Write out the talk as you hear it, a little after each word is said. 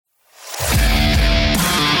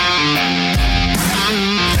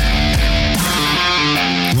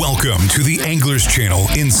to the Anglers Channel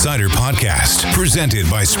Insider Podcast, presented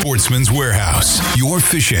by Sportsman's Warehouse, your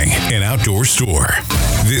fishing and outdoor store.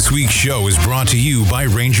 This week's show is brought to you by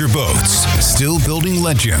Ranger Boats, still building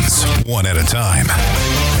legends, one at a time.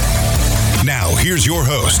 Now, here's your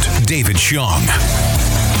host, David Xiong.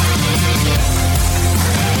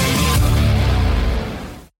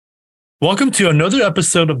 Welcome to another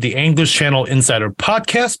episode of the Anglers Channel Insider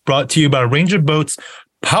Podcast, brought to you by Ranger Boats,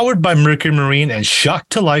 powered by Mercury Marine, and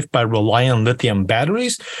shocked to life by Reliant lithium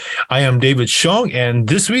batteries. I am David Xiong, and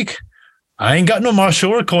this week, I ain't got no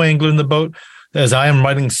Marshall or co-angler in the boat, as I am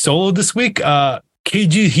riding solo this week.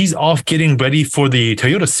 KG, he's off getting ready for the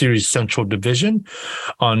Toyota Series Central Division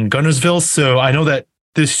on Guntersville. So I know that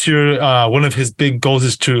this year, one of his big goals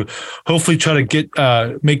is to hopefully try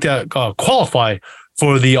to make that qualify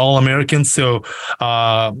for the All-Americans. So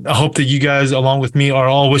I hope that you guys, along with me, are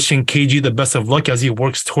all wishing KG the best of luck as he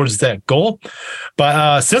works towards that goal.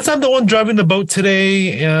 But since I'm the one driving the boat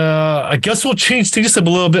today, I guess we'll change things just up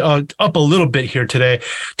a little bit here today.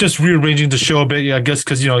 Just rearranging the show a bit, I guess,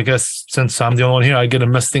 because I guess since I'm the only one here, I get to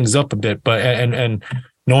mess things up a bit. But and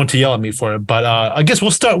no one to yell at me for it. But I guess we'll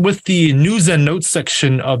start with the news and notes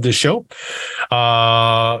section of the show.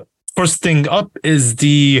 First thing up is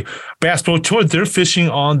the Bass Pro Tour. They're fishing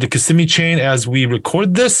on the Kissimmee chain as we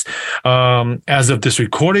record this. As of this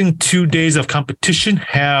recording, 2 days of competition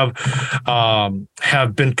have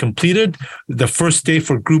been completed. The first day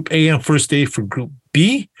for Group A and first day for Group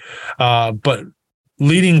B. But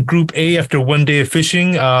leading Group A after 1 day of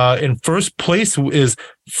fishing, in first place is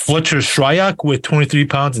Fletcher Shryock with 23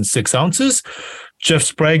 pounds and 6 ounces. Jeff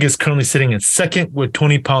Sprague is currently sitting in second with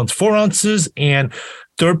 20 pounds, 4 ounces. And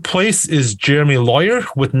third place is Jeremy Lawyer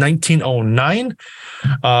with 1909.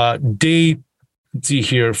 Let's see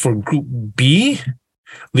here for Group B.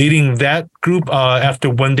 Leading that group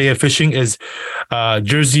after 1 day of fishing is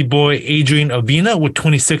Jersey boy Adrian Avina with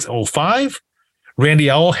 2605.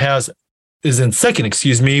 Randy Owl is in second,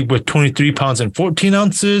 with 23 pounds and 14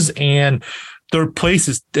 ounces. And third place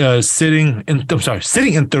is sitting in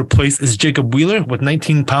third place is Jacob Wheeler with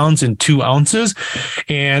 19 pounds and 2 ounces.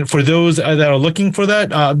 And for those that are looking for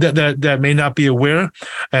that may not be aware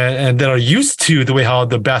and that are used to the way how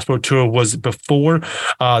the Bass Pro Tour was before,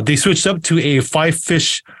 they switched up to a 5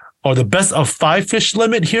 fish or the best of 5 fish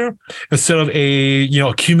limit here instead of a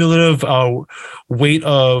cumulative weight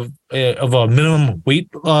of a minimum weight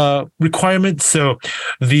requirement. So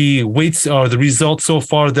the weights are the results so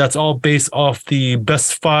far. That's all based off the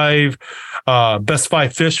best five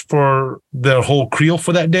fish for their whole creel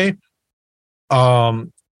for that day.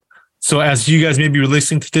 So as you guys may be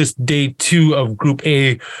listening to this, day 2 of Group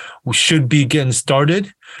A we should be getting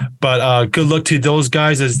started. But good luck to those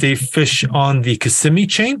guys as they fish on the Kissimmee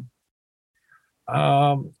chain.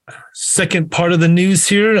 Second part of the news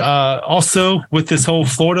here, also with this whole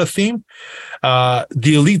Florida theme,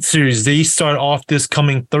 the Elite Series, they start off this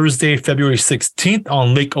coming Thursday, February 16th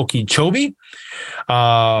on Lake Okeechobee.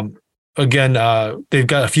 Again, they've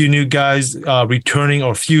got a few new guys returning,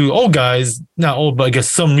 or a few old guys, not old, but I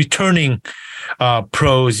guess some returning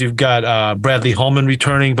pros. You've got Bradley Holman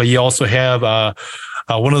returning, but you also have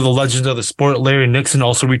one of the legends of the sport, Larry Nixon,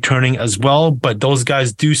 also returning as well. But those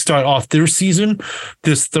guys do start off their season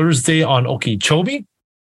this Thursday on Okeechobee.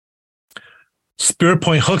 Spirit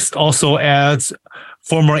Point Hooks also adds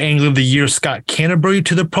former Angler of the Year Scott Canterbury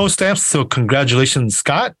to the pro staff. So congratulations,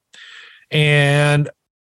 Scott. And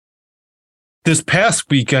this past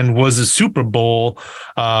weekend was the Super Bowl.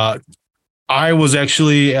 I was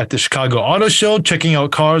actually at the Chicago Auto Show checking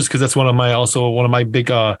out cars because that's one of my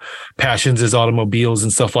big passions is automobiles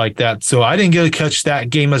and stuff like that. So I didn't get to catch that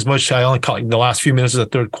game as much. I only caught the last few minutes of the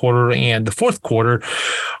third quarter and the fourth quarter,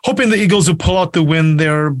 hoping the Eagles would pull out the win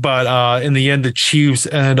there. But in the end, the Chiefs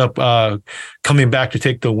ended up coming back to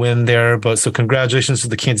take the win there. But so congratulations to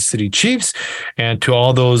the Kansas City Chiefs and to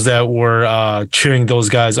all those that were cheering those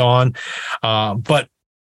guys on. But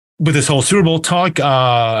with this whole Super Bowl talk,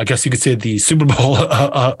 I guess you could say the Super Bowl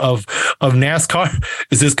of NASCAR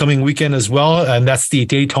is this coming weekend as well, and that's the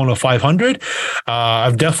Daytona 500.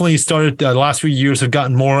 I've definitely started the last few years have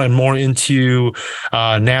gotten more and more into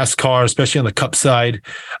NASCAR, especially on the Cup side.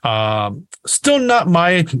 Still not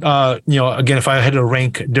my, again, if I had to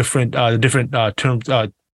rank different terms.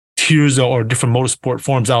 Tiers or different motorsport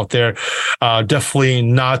forms out there. Definitely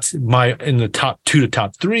not in the top 2 to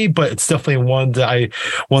top 3, but it's definitely one of the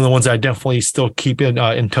ones I definitely still keep in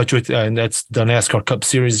touch with, and that's the NASCAR Cup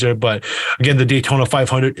Series there. But again, the Daytona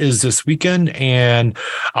 500 is this weekend, and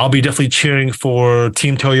I'll be definitely cheering for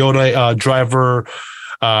Team Toyota driver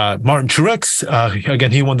Martin Truex,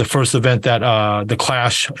 again, he won the first event that the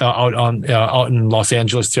Clash out in Los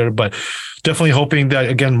Angeles there, but definitely hoping that,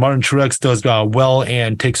 again, Martin Truex does well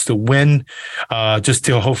and takes the win, just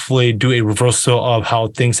to hopefully do a reversal of how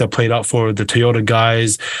things have played out for the Toyota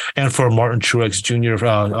guys and for Martin Truex Jr.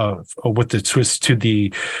 With the twist to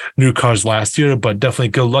the new cars last year. But definitely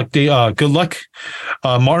good luck,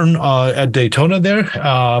 Martin, at Daytona there.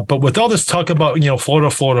 But with all this talk about,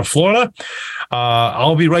 Florida,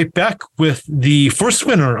 I'll be right back with the first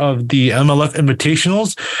winner of the MLF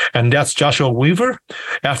Invitationals, and that's Joshua Weaver,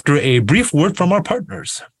 after a brief word from our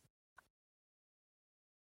partners.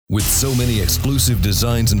 With so many exclusive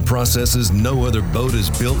designs and processes, no other boat is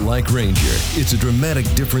built like Ranger. It's a dramatic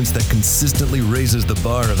difference that consistently raises the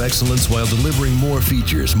bar of excellence while delivering more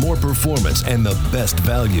features, more performance, and the best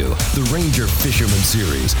value. The Ranger Fisherman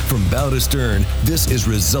Series. From bow to stern, this is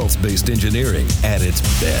results-based engineering at its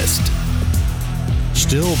best.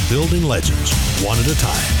 Still building legends, one at a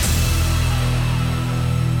time.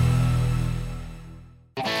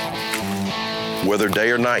 Whether day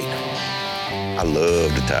or night, I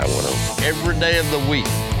love to tie one on. Every day of the week,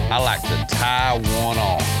 I like to tie one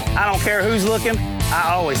on. I don't care who's looking,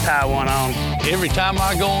 I always tie one on. Every time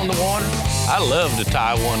I go in the water, I love to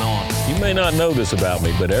tie one on. You may not know this about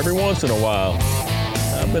me, but every once in a while,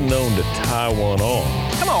 I've been known to tie one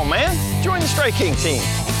on. Come on, man. Join the Stray King team.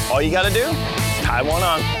 All you got to do, tie one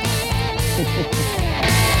on.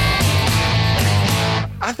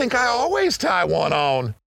 I think I always tie one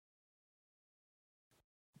on.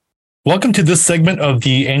 Welcome to this segment of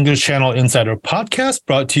the Anglers Channel Insider Podcast,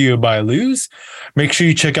 brought to you by Lew's. Make sure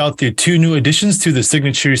you check out the 2 new additions to the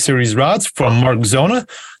Signature Series rods from Mark Zona,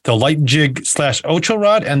 the Light Jig / Ultra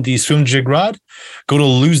rod and the Swim Jig rod. Go to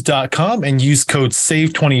lew's.com and use code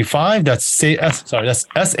SAVE25. That's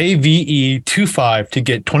SAVE25 to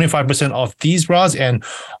get 25% off these rods and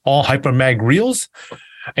all Hypermag reels.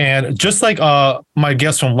 And just like my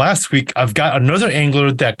guest from last week, I've got another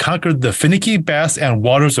angler that conquered the finicky bass and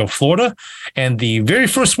waters of Florida, and the very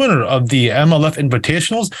first winner of the MLF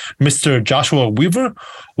Invitationals, Mr. Joshua Weaver.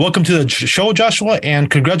 Welcome to the show, Joshua,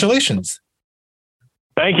 and congratulations.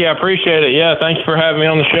 Thank you. I appreciate it. Yeah, thank you for having me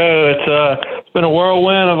on the show. It's been a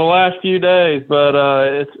whirlwind of the last few days, but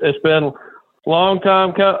it's been a long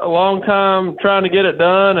time trying to get it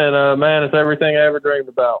done, and man, it's everything I ever dreamed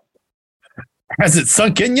about. Has it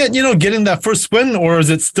sunk in yet, getting that first win, or is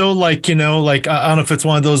it still like, I don't know if it's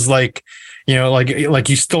one of those like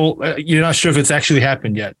you still, you're not sure if it's actually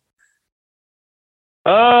happened yet?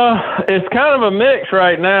 It's kind of a mix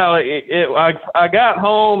right now. I got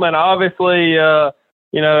home, and obviously,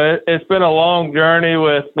 it's been a long journey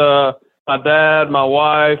with my dad, my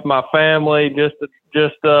wife, my family. They've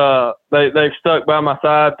stuck by my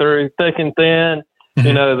side through thick and thin.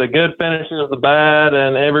 The good finishes, the bad,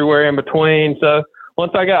 and everywhere in between. So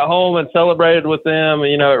once I got home and celebrated with them,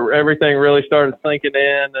 everything really started sinking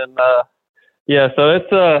in. And, so it's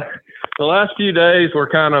the last few days were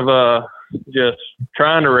kind of just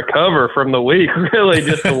trying to recover from the week, really,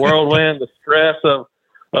 just the whirlwind, the stress of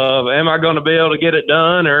am I going to be able to get it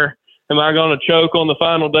done, or am I going to choke on the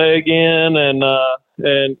final day again?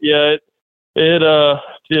 It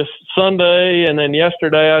just Sunday and then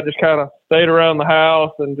yesterday, I just kind of stayed around the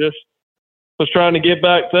house and just was trying to get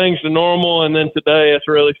back things to normal. And then today it's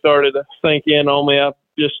really started to sink in on me. I've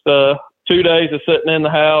just 2 days of sitting in the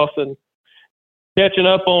house and catching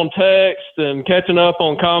up on text and catching up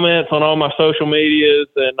on comments on all my social medias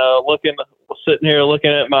and sitting here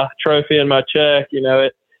looking at my trophy and my check.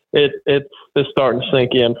 It's starting to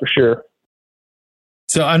sink in for sure.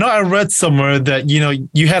 So I know I read somewhere that,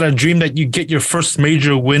 you had a dream that you get your first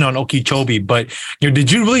major win on Okeechobee, but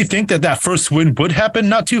did you really think that first win would happen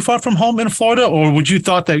not too far from home in Florida? Or would you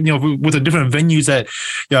thought that, with the different venues that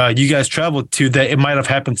you guys traveled to, that it might have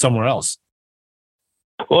happened somewhere else?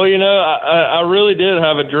 Well, I really did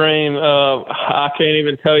have a dream. I can't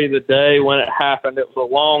even tell you the day when it happened. It was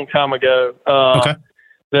a long time ago. Okay.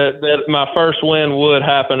 That my first win would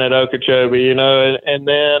happen at Okeechobee,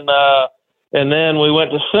 and then we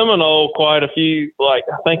went to Seminole quite a few, I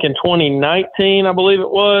think in 2019, I believe it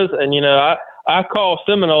was. And, I call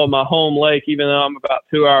Seminole my home lake, even though I'm about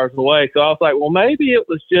 2 hours away. So I was like, well, maybe it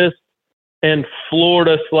was just in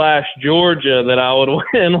Florida/Georgia that I would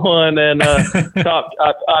win one. And I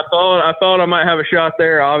thought I might have a shot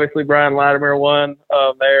there. Obviously, Brian Latimer won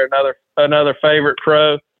there, another favorite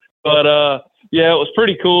pro. But, it was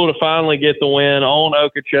pretty cool to finally get the win on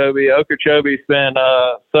Okeechobee. Okeechobee's been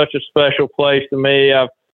such a special place to me. I've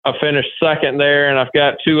finished second there, and I've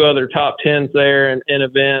got 2 other top 10s there in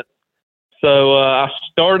events. So I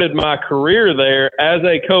started my career there as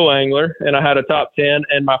a co-angler, and I had a top 10.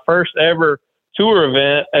 And my first ever tour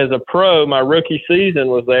event as a pro, my rookie season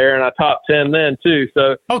was there, and I top 10 then too.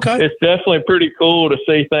 So It's definitely pretty cool to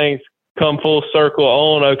see things come full circle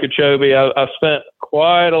on Okeechobee. I've spent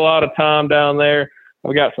quite a lot of time down there.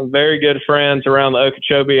 I've got some very good friends around the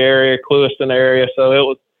Okeechobee area, Clewiston area. So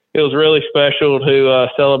it was really special to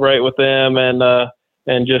celebrate with them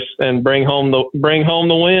and bring home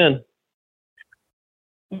the win.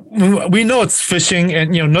 We know it's fishing,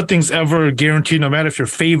 and nothing's ever guaranteed, no matter if you're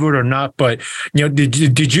favored or not. But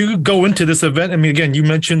did you go into this event? I mean, again, you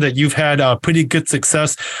mentioned that you've had pretty good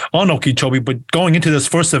success on Okeechobee, but going into this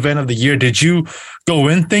first event of the year, did you go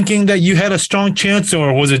in thinking that you had a strong chance,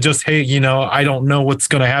 or was it just, hey, I don't know what's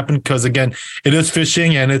going to happen? Because again, it is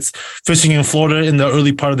fishing, and it's fishing in Florida in the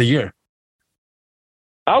early part of the year.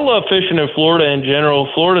 I love fishing in Florida in general.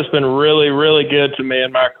 Florida's been really, really good to me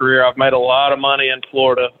in my career. I've made a lot of money in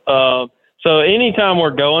Florida. So anytime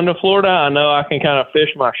we're going to Florida, I know I can kind of fish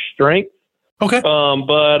my strength. Okay.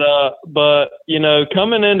 But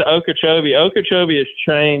coming into Okeechobee has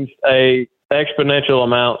changed a exponential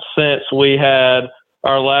amount since we had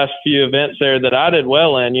our last few events there that I did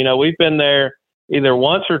well in. We've been there either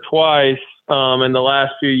once or twice in the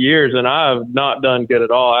last few years, and I have not done good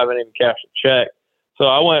at all. I haven't even cashed a check. So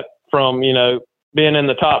I went from, being in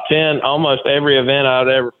the top 10 almost every event I'd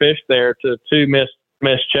ever fished there to 2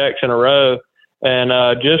 missed checks in a row. And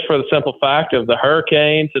just for the simple fact of the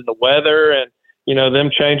hurricanes and the weather and, them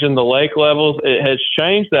changing the lake levels, it has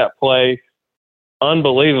changed that place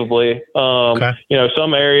unbelievably.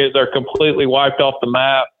 Some areas are completely wiped off the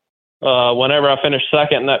map. Whenever I finished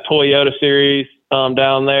second in that Toyota series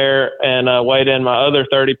down there and weighed in my other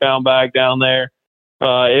 30-pound bag down there,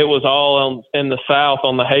 it was all in the south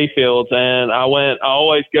on the hayfields, and I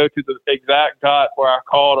always go to the exact dot where I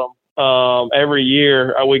caught them. Every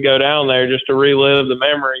year we go down there just to relive the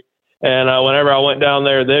memory. And whenever I went down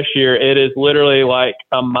there this year, it is literally like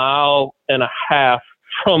a mile and a half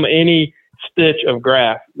from any stitch of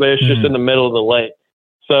grass. It's just in the middle of the lake.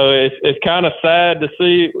 So it's kind of sad to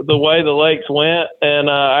see the way the lakes went. And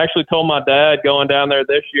I actually told my dad going down there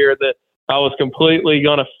this year that I was completely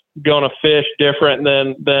going to fish different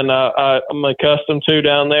than I'm accustomed to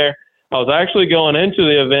down there. I was actually going into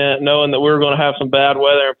the event knowing that we were going to have some bad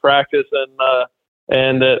weather in practice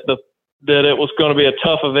and that it was going to be a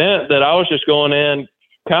tough event, that I was just going in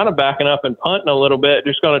kind of backing up and punting a little bit,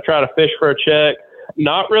 just going to try to fish for a check,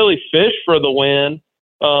 not really fish for the win.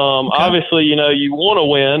 Obviously, you want to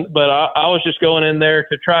win, but I was just going in there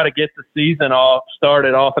to try to get the season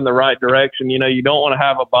started off in the right direction. You don't want to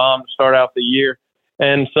have a bomb to start out the year.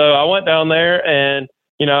 And so I went down there and,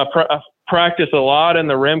 I practiced a lot in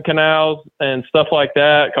the rim canals and stuff like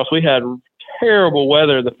that because we had terrible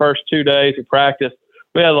weather the first 2 days of practice.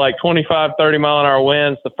 We had like 25, 30 mile an hour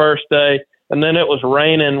winds the first day, and then it was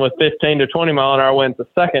raining with 15 to 20 mile an hour winds the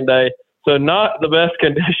second day. So not the best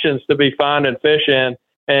conditions to be finding fish in.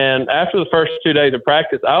 And after the first 2 days of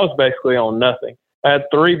practice, I was basically on nothing. I had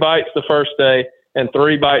 3 bites the first day and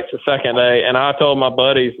 3 bites the second day. And I told my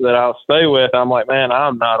buddies that I'll stay with, I'm like, man,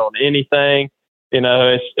 I'm not on anything. This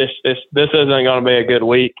isn't going to be a good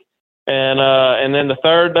week. And then the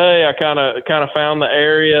third day, I kind of found the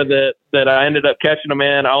area that I ended up catching them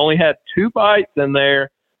in. I only had 2 bites in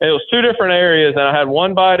there. It was 2 different areas, and I had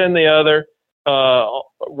 1 bite in the other,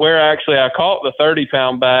 where actually I caught the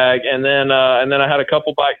 30-pound bag, and then I had a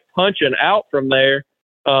couple bites punching out from there,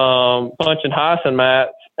 punching hyson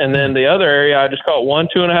mats. And then the other area, I just caught 1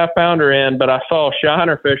 2.5-pounder in, but I saw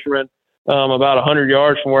shiner fishermen about 100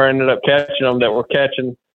 yards from where I ended up catching them that were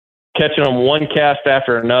catching them one cast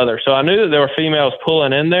after another. So I knew that there were females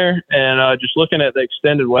pulling in there, and just looking at the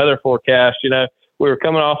extended weather forecast, we were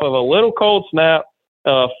coming off of a little cold snap,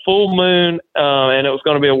 full moon, and it was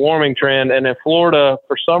going to be a warming trend. And in Florida,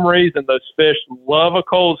 for some reason, those fish love a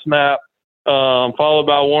cold snap, followed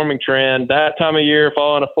by a warming trend. That time of year,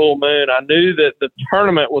 following a full moon, I knew that the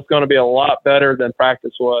tournament was going to be a lot better than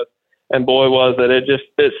practice was. And boy, was it.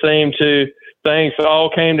 It seemed to, things all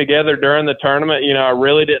came together during the tournament. I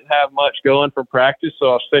really didn't have much going for practice, so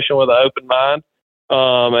I was fishing with an open mind.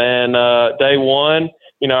 Day one,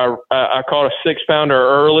 I caught a 6-pounder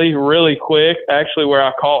early, really quick. Actually, where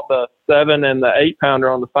I caught the 7 and the 8-pounder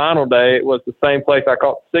on the final day, it was the same place I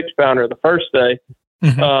caught the 6-pounder the first day.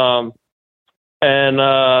 Mm-hmm.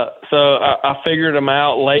 So I figured them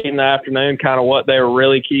out late in the afternoon, kind of what they were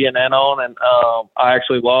really keying in on. And I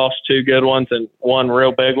actually lost 2 good ones and 1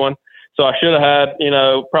 real big one. So I should have had,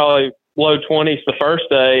 probably low 20s the first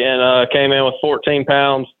day, and came in with 14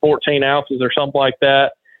 pounds, 14 ounces or something like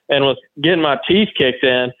that, and was getting my teeth kicked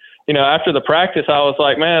in. after the practice, I was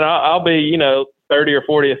like, man, I'll be, 30 or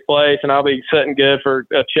 40th place, and I'll be sitting good for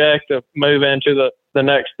a check to move into the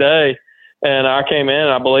next day. And I came in, and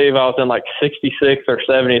I believe I was in like 66th or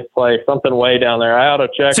 70th place, something way down there. I had a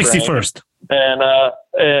check 61st. And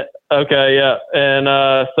okay, yeah. And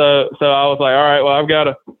so I was like, all right, well, I've got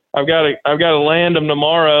to land them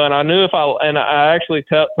tomorrow. And I knew I actually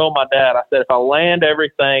told my dad, I said, if I land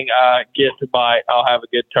everything I get to bite, I'll have a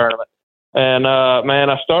good tournament. And man,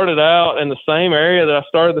 I started out in the same area that I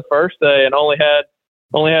started the first day, and only had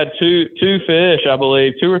two fish, I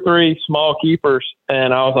believe, 2 or 3 small keepers.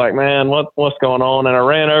 And I was like, man, what's going on? And I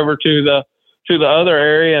ran over to the other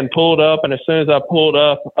area and pulled up. And as soon as I pulled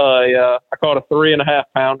up, I caught a 3.5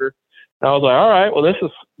 pounder. And I was like, all right, well, this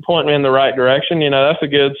is pointing me in the right direction. That's a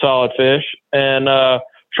good solid fish. And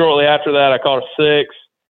shortly after that, I caught a 6.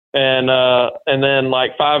 And then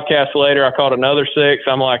like 5 casts later, I caught another 6.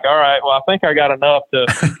 I'm like, all right, well, I think I got enough to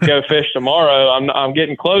go fish tomorrow. I'm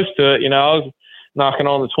getting close to it. I was knocking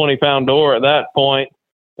on the 20-pound door at that point.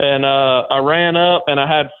 And I ran up, and I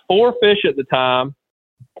had 4 fish at the time.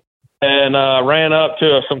 And ran up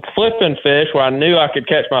to some flipping fish where I knew I could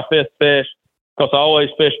catch my 5th fish, because I always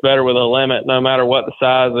fish better with a limit, no matter what the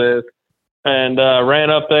size is. And ran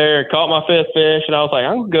up there and caught my 5th fish. And I was like,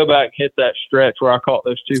 I'm going to go back and hit that stretch where I caught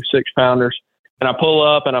those 2 6-pounders. And I pull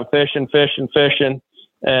up, and I'm fishing.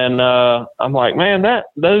 And I'm like, man,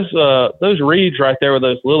 those reeds right there with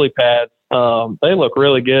those lily pads, they look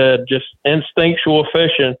really good, just instinctual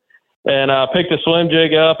fishing. And I picked a swim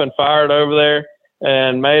jig up and fired over there,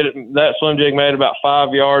 and that swim jig made about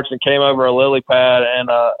 5 yards and came over a lily pad.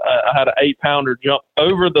 And I had an 8-pounder jump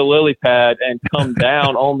over the lily pad and come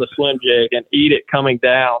down on the swim jig and eat it coming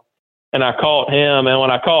down. And I caught him. And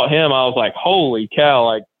when I caught him, I was like, holy cow,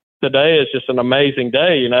 like today is just an amazing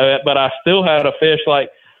day, but I still had a fish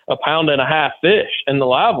like a 1.5 pound fish in the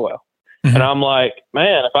live well. Mm-hmm. And I'm like,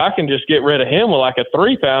 man, if I can just get rid of him with like a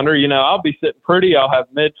 3-pounder, I'll be sitting pretty. I'll have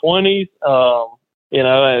mid-20s.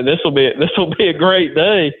 And this will be a great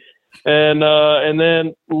day. And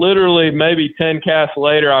then literally maybe 10 casts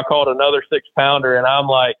later, I caught another 6-pounder, and I'm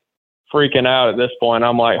like freaking out at this point.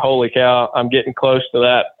 I'm like, holy cow, I'm getting close to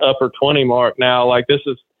that upper 20 mark now. Like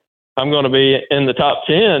I'm going to be in the top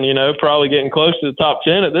 10, probably getting close to the top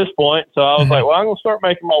 10 at this point. So I was like, well, I'm going to start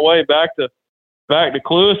making my way back to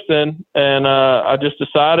Clewiston. And I just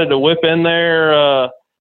decided to whip in there to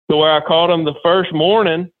where I caught them the first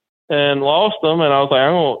morning and lost them. And I was like,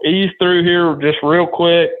 I'm going to ease through here just real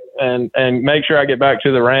quick and make sure I get back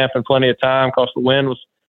to the ramp in plenty of time, because the wind was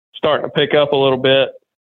starting to pick up a little bit.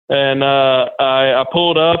 And I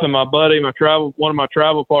pulled up, and my buddy, one of my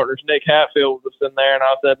travel partners, Nick Hatfield, was in there. And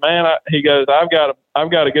I said, man, he goes, I've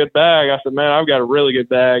got a good bag. I said, man, I've got a really good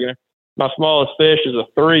bag. And my smallest fish is a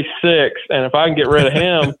 3.6, and if I can get rid of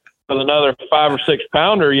him with another 5 or 6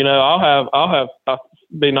 pounder, I'll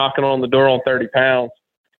be knocking on the door on 30 pounds.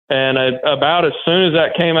 And about as soon as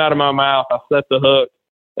that came out of my mouth, I set the hook,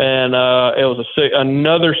 and it was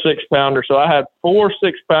another 6-pounder. So I had 4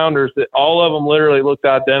 6-pounders that all of them literally looked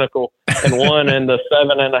identical, and one in the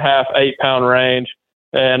 7.5, 8 pound range.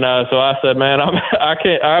 And so I said, man, I'm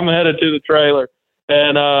headed to the trailer.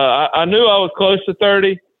 And I knew I was close to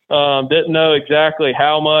 30. Didn't know exactly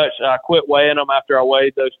how much. I quit weighing them after I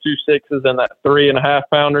weighed those 2 6s and that 3.5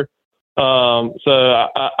 pounder. So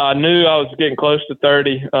I knew I was getting close to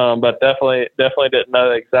 30, but definitely didn't know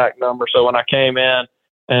the exact number. So when I came in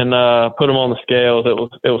and put them on the scales,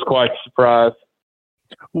 it was quite a surprise.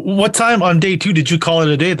 What time on day 2 did you call it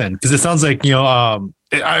a day then? Because it sounds like, you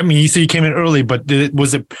said you came in early, but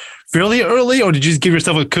was it fairly early, or did you just give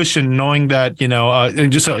yourself a cushion knowing that,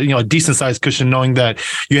 just a decent sized cushion knowing that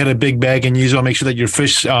you had a big bag and you just want to make sure that your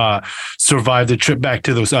fish survived the trip back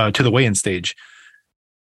to to the weigh-in stage?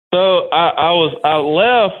 So I was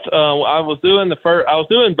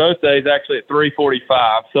doing both days actually at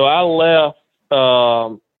 3:45. So I left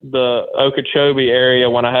the Okeechobee area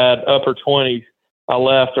when I had upper 20s. I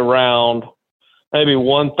left around maybe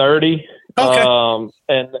 1:30. Okay.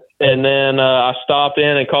 And then I stopped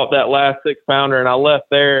in and caught that last 6-pounder, and I left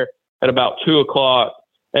there at about 2:00.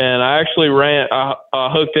 And I actually I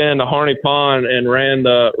hooked into Harney Pond and ran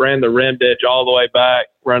the rim ditch all the way back,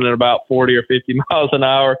 running about 40 or 50 miles an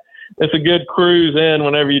hour. It's a good cruise in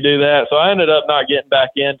whenever you do that. So I ended up not getting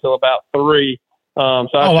back in till about 3. So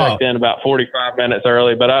I checked in about 45 minutes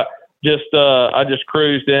early, but I just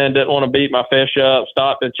cruised in, didn't want to beat my fish up,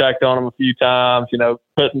 stopped and checked on them a few times,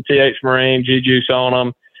 putting TH Marine, G-Juice on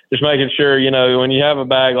them, just making sure, when you have a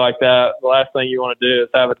bag like that, the last thing you want to do is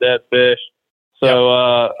have a dead fish. So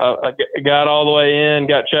I got all the way in,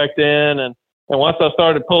 got checked in, And once I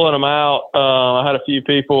started pulling them out, I had a few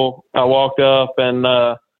people. I walked up and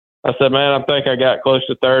I said, man, I think I got close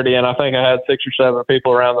to 30. And I think I had 6 or 7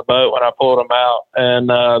 people around the boat when I pulled them out. And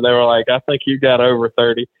they were like, I think you got over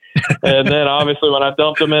 30. And then obviously when I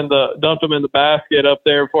dumped them in the basket up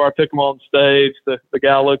there before I took them on stage, the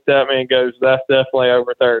guy looked at me and goes, that's definitely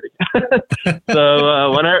over 30.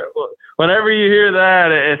 So whenever you hear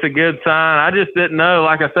that, it's a good sign. I just didn't know.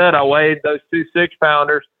 Like I said, I weighed those 2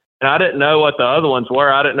 6-pounders, and I didn't know what the other ones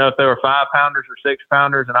were. I didn't know if they were 5-pounders or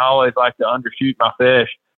 6-pounders, and I always like to undershoot my fish.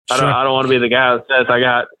 Sure. I don't want to be the guy that says I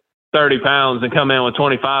got 30 pounds and come in with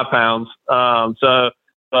 25 pounds.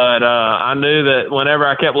 But I knew that whenever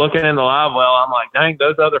I kept looking in the live well, I'm like, dang,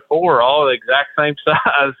 those other 4 are all the exact same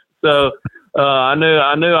size. So I knew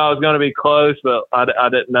I was going to be close, but I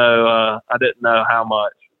didn't know how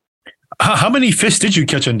much. How many fish did you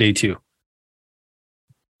catch on day 2?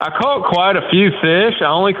 I caught quite a few fish. I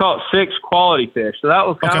only caught 6 quality fish, so that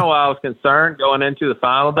was kind of why I was concerned going into the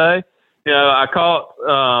final day. You know, I caught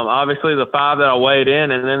obviously the 5 that I weighed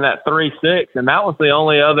in, and then that 3-6, and that was the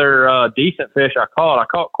only other decent fish I caught. I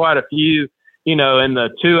caught quite a few, you know, in the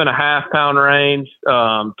 2.5 pound range,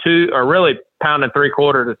 2 or really 1.75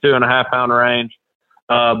 to 2.5 pound range.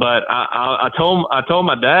 But I told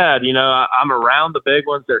my dad, you know, I'm around the big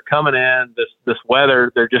ones. They're coming in. This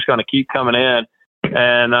weather, they're just going to keep coming in,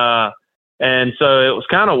 and so it was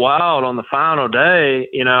kind of wild on the final day.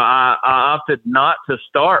 You know, I opted not to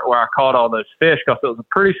start where I caught all those fish because it was a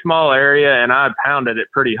pretty small area and I had pounded it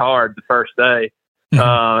pretty hard the first day. And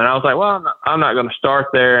I was like, well, I'm not going to start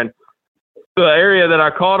there. And the area that I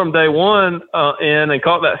caught them day 1 in and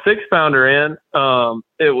caught that 6-pounder in,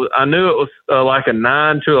 I knew it was like a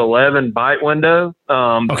 9 to 11 bite window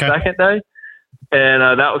the second day. And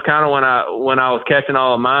that was kind of when I was catching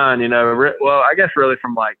all of mine, you know, well, I guess really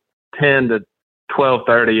from like 10 to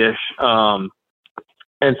 12:30 ish.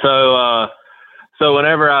 And so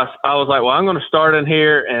whenever I was like, well, I'm going to start in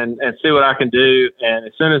here and see what I can do. And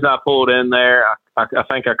as soon as I pulled in there, I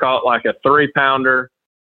think I caught like a 3-pounder,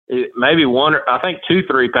 maybe 1 or I think 2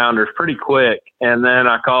 3-pounders pretty quick. And then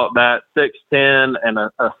I caught that 6-10 and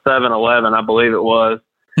a 7-11, I believe it was.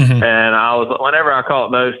 And whenever I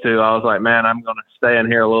caught those 2, I was like, man, I'm going to stay in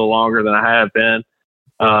here a little longer than I have been.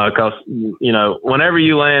 Cause you know, whenever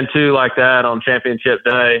you land 2 like that on championship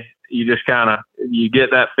day, you just you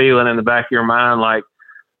get that feeling in the back of your mind, like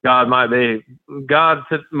God might be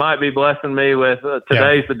blessing me with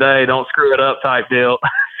today's the day, don't screw it up type deal.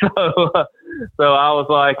 So I was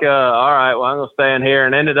like, all right, well, I'm going to stay in here,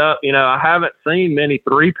 and ended up, you know, I haven't seen many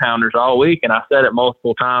 3-pounders all week. And I said it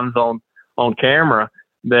multiple times on camera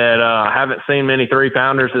that I haven't seen many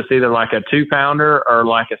 3-pounders. It's either like a 2-pounder or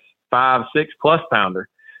like a 5, 6+ pounder.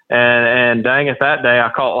 And dang it, that day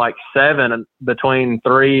I caught like 7 between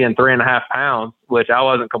 3 and 3.5 pounds, which I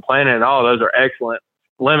wasn't complaining at all. Those are excellent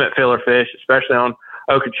limit filler fish, especially on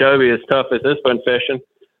Okeechobee, as tough as it's been fishing.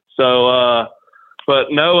 So,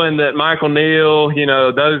 but knowing that Michael Neal, you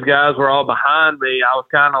know, those guys were all behind me, I was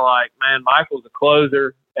kind of like, man, Michael's a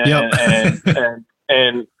closer.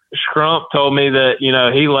 And Scrump told me that, you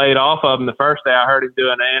know, he laid off of him the first day. I heard him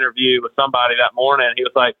doing an interview with somebody that morning. He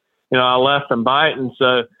was like, you know, I left them biting.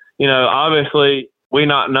 So, you know, obviously we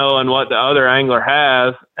not knowing what the other angler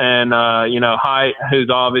has, and, you know, Height, who's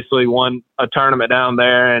obviously won a tournament down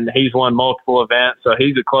there, and he's won multiple events, so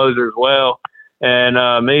he's a closer as well. And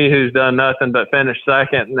me, who's done nothing but finish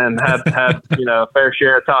second and then had you know, a fair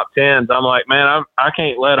share of top 10s. I'm like, man, I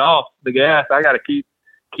can't let off the gas. I got to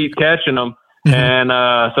keep catching them. And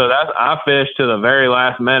so I fished to the very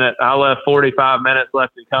last minute. I left 45 minutes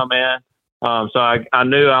left to come in. So I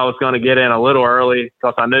knew I was going to get in a little early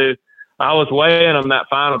because I knew I was weighing them that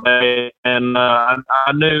final day, and I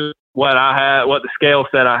knew what the scale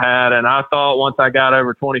said I had. And I thought once I got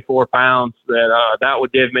over 24 pounds that that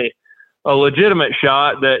would give me a legitimate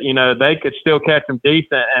shot, that, you know, they could still catch them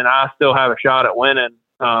decent and I still have a shot at winning.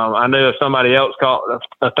 I knew if somebody else caught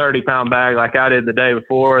a 30-pound bag like I did the day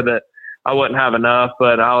before, that I wouldn't have enough.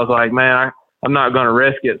 But I was like, man, I'm not going to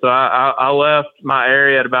risk it. So I left my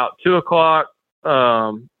area at about 2:00.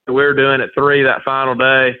 We were doing at 3 that final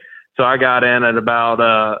day. So I got in at about,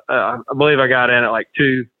 I believe I got in at like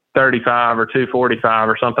 2:35 or 2:45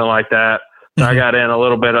 or something like that. So I got in a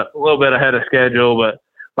little bit ahead of schedule, but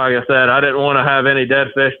like I said, I didn't want to have any dead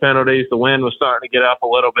fish penalties. The wind was starting to get up a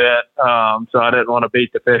little bit. So I didn't want to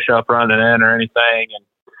beat the fish up running in or anything. And,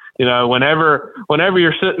 you know, whenever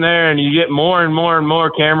you're sitting there and you get more and more and more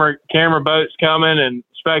camera boats coming and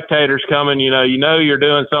spectators coming, you know you're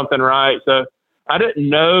doing something right. So I didn't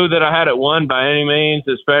know that I had it won by any means,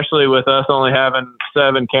 especially with us only having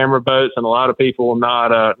 7 camera boats and a lot of people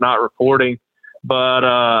not reporting. but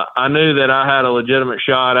I knew that I had a legitimate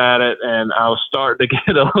shot at it, and I was starting to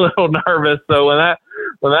get a little nervous. So when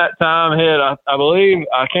that time hit, I believe,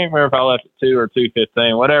 I can't remember if I left at 2 or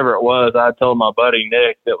 2:15, whatever it was. I told my buddy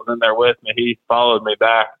Nick that was in there with me. He followed me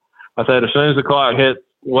back. I said, as soon as the clock hit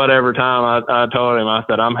whatever time, I told him, I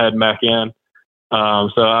said, I'm heading back in.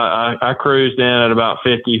 So I cruised in at about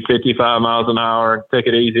 50, 55 miles an hour and took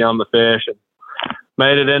it easy on the fish and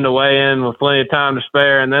made it into weigh-in with plenty of time to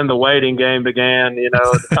spare. And then the waiting game began. You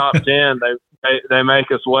know, the top 10, they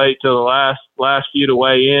make us wait till the last few to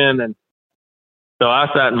weigh in. And so I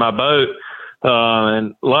sat in my boat,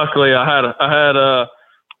 and luckily I had a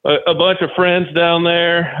bunch of friends down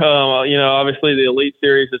there. You know, obviously the Elite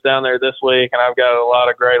Series is down there this week, and I've got a lot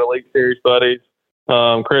of great Elite Series buddies.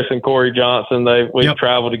 Chris and Corey Johnson, we've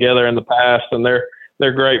traveled together in the past, and they're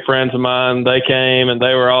great friends of mine. They came and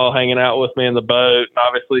they were all hanging out with me in the boat. And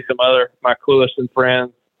obviously some other, my Cluiston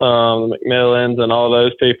friends, the McMillans and all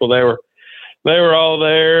those people, they were all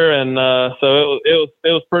there. And, so it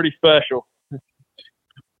was pretty special.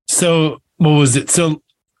 So what was it? So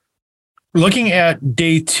looking at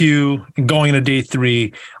day 2 and going into day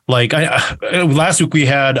 3, like last week we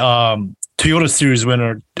had, Toyota Series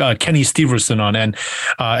winner Kenny Steverson on, and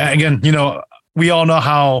again, you know, we all know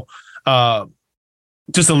how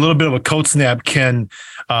just a little bit of a cold snap can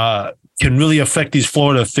really affect these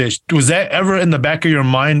Florida fish. Was that ever in the back of your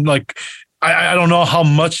mind? Like, I don't know how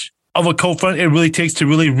much of a cold front it really takes to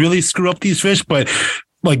really screw up these fish, but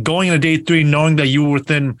like going into day 3, knowing that you were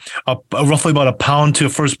within roughly about a pound to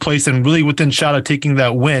first place and really within shot of taking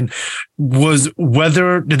that win, did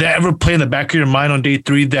that ever play in the back of your mind on day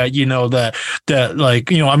 3 that, you know, that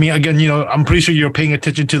like, you know, I mean, again, you know, I'm pretty sure you're paying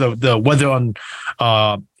attention to the weather on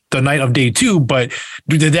the night of day 2, but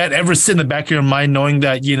did that ever sit in the back of your mind knowing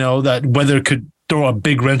that, you know, that weather could throw a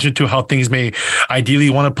big wrench into how things may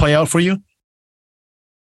ideally want to play out for you?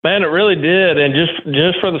 Man, it really did. And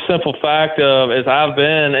just for the simple fact of, is I've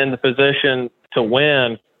been in the position to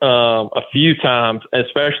win a few times,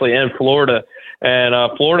 especially in Florida. And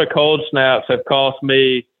Florida cold snaps have cost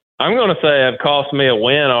me, I'm going to say have cost me a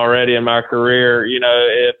win already in my career. You know,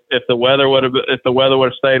 if the weather would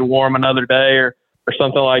have stayed warm another day or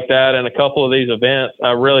something like that in a couple of these events,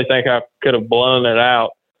 I really think I could have blown it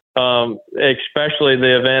out. Especially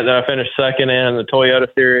the event that I finished second in, the Toyota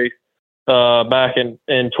Series. Back in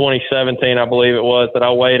 2017, I believe it was, that I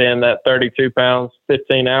weighed in that 32 pounds,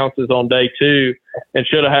 15 ounces on day 2 and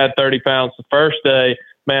should have had 30 pounds the first day.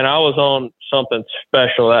 Man, I was on something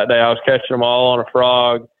special that day. I was catching them all on a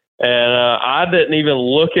frog, and I didn't even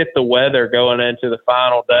look at the weather going into the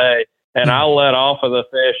final day, and I let off of the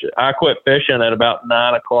fish. I quit fishing at about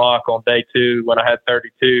 9 o'clock on day 2 when I had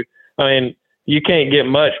 32. I mean, you can't get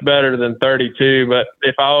much better than 32, but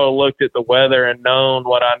if I would have looked at the weather and known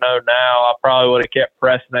what I know now, I probably would have kept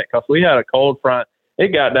pressing it, because we had a cold front. It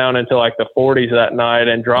got down into like the 40s that night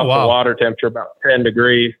and dropped the water temperature about 10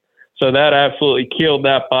 degrees. So that absolutely killed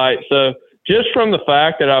that bite. So just from the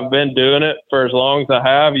fact that I've been doing it for as long as I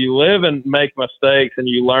have, you live and make mistakes and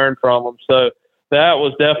you learn from them. So that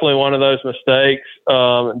was definitely one of those mistakes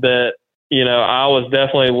that, you know, I was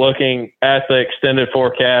definitely looking at the extended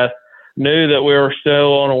forecast, knew that we were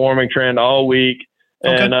still on a warming trend all week.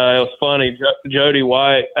 Okay. And it was funny. Jody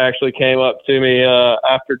White actually came up to me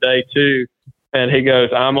after day 2, and he goes,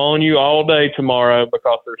 I'm on you all day tomorrow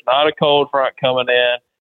because there's not a cold front coming in,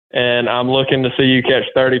 and I'm looking to see you catch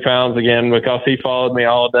 30 pounds again, because he followed me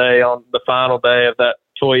all day on the final day of that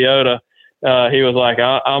Toyota. He was like,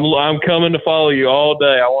 I'm coming to follow you all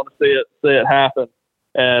day. I want to see it happen.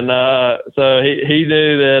 And so he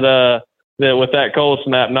knew that with that cold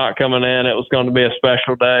snap not coming in, it was going to be a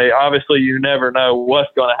special day. Obviously, you never know what's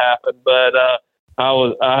going to happen, but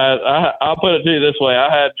I'll put it to you this way: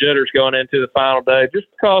 I had jitters going into the final day, just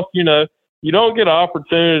because, you know, you don't get an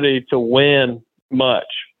opportunity to win much.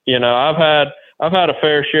 You know, I've had a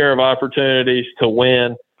fair share of opportunities to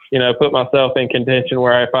win. You know, put myself in contention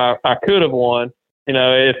where if I could have won, you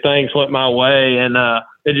know, if things went my way, and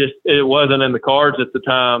it wasn't in the cards at the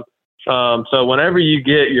time. So whenever you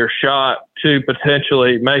get your shot to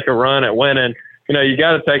potentially make a run at winning, you know, you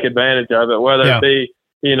got to take advantage of it, whether it be,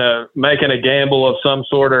 you know, making a gamble of some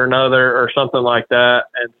sort or another or something like that.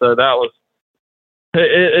 And so that was,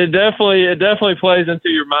 it definitely plays into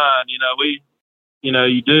your mind. You know,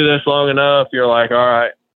 you do this long enough, you're like, all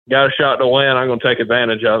right, got a shot to win. I'm going to take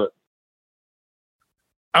advantage of it.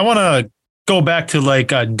 I want to go back to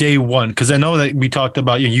like day 1, because I know that we talked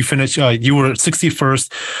about you finished, you were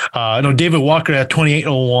 61st. I know David Walker at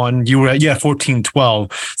 28:01. You were at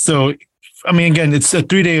 14:12. So I mean, again, it's a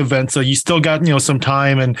 3-day event, so you still got, some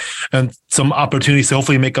time and some opportunities to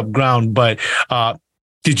hopefully make up ground. But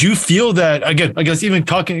did you feel that, again, I guess even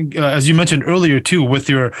talking, as you mentioned earlier too, with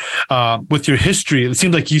your history, it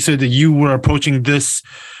seemed like you said that you were approaching this,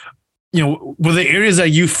 were the areas that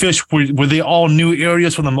you fished, were they all new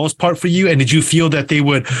areas for the most part for you? And did you feel that they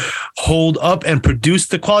would hold up and produce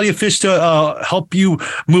the quality of fish to help you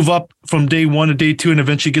move up from day 1 to day 2 and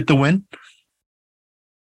eventually get the win?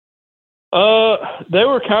 They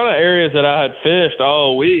were kind of areas that I had fished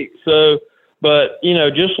all week. So, but,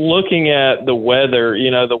 just looking at the weather,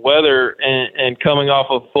 and coming off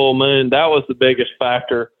of full moon, that was the biggest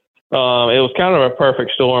factor. It was kind of a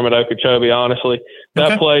perfect storm at Okeechobee, honestly.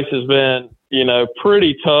 That place has been,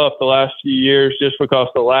 pretty tough the last few years just because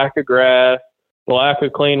the lack of grass, the lack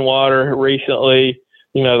of clean water recently.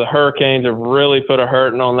 The hurricanes have really put a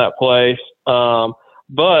hurting on that place.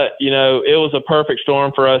 But, it was a perfect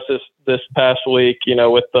storm for us this past week,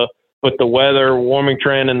 with the weather, warming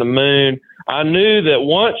trend, and the moon. I knew that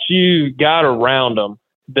once you got around them,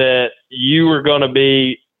 that you were going to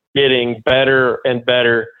be getting better and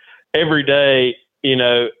better every day,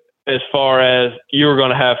 as far as you were going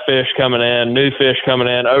to have fish coming in, new fish coming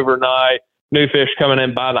in overnight, new fish coming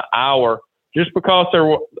in by the hour, just because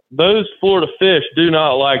those Florida fish do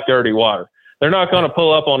not like dirty water. They're not going to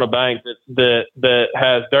pull up on a bank that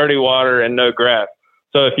has dirty water and no grass.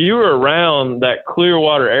 So if you were around that clear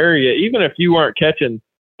water area, even if you weren't catching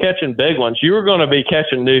big ones, you were going to be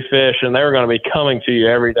catching new fish, and they were going to be coming to you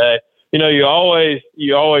every day. You always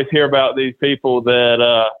hear about these people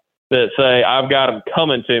that say, I've got them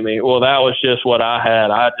coming to me. Well, that was just what I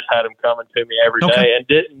had. I just had them coming to me every day and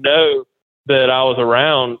didn't know that I was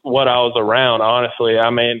around what I was around, honestly. I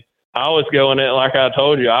mean, I was going in, like I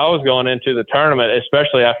told you, I was going into the tournament,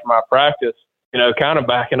 especially after my practice, kind of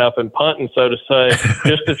backing up and punting, so to say,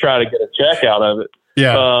 just to try to get a check out of it.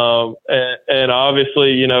 Yeah. And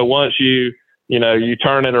obviously, once you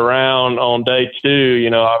turn it around on day 2,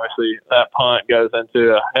 obviously that punt goes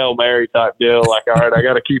into a Hail Mary type deal. Like, all right, I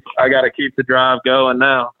got to keep the drive going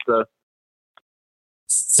now.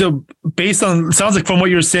 So based on, sounds like from what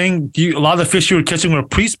you're saying, a lot of the fish you were catching were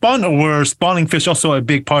pre-spawn, or were spawning fish also a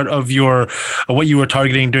big part of what you were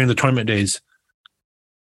targeting during the tournament days?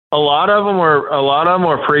 A lot of them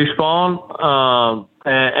were pre-spawn.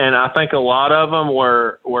 And I think a lot of them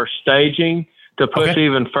were staging to push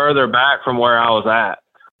even further back from where I was at.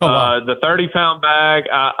 Oh, wow. The 30-pound bag,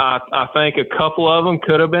 I think a couple of them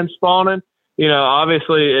could have been spawning.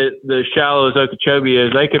 Obviously, the shallow as Okeechobee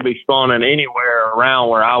is, they could be spawning anywhere around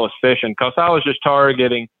where I was fishing, because I was just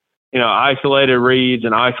targeting, isolated reeds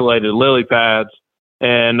and isolated lily pads.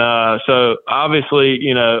 And so obviously,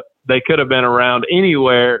 they could have been around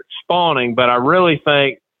anywhere spawning, but I really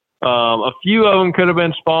think a few of them could have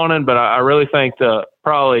been spawning, but I really think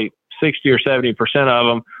probably 60 or 70% of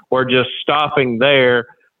them were just stopping there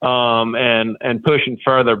and pushing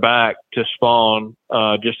further back to spawn,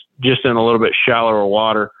 just in a little bit shallower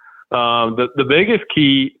water. The biggest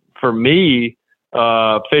key for me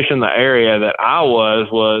fishing the area that I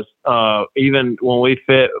was even when we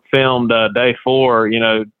filmed day 4,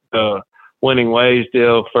 the Winning Ways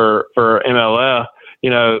deal for MLF,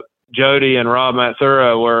 Jody and Rob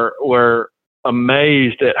Matsura were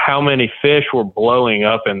amazed at how many fish were blowing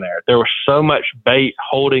up in there. There was so much bait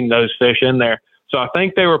holding those fish in there. So I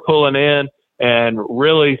think they were pulling in and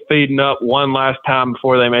really feeding up one last time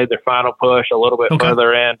before they made their final push a little bit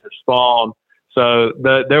further in to spawn. So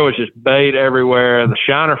there was just bait everywhere. The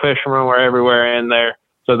shiner fishermen were everywhere in there.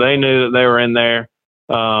 So they knew that they were in there.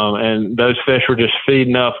 And those fish were just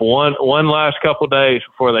feeding up one last couple of days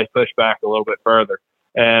before they pushed back a little bit further.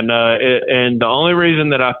 And the only reason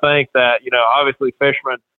that I think that, obviously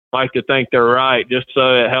fishermen like to think they're right just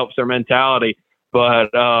so it helps their mentality. But,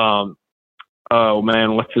 oh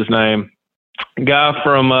man, what's his name? Guy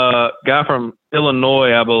from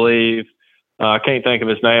Illinois, I believe. I can't think of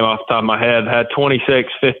his name off the top of my head. Had 26,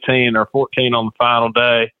 15, or 14 on the final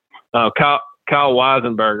day. Kyle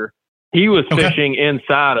Weisenberger. He was fishing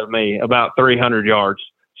inside of me about 300 yards.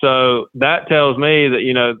 So that tells me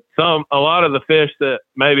that, a lot of the fish that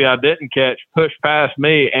maybe I didn't catch pushed past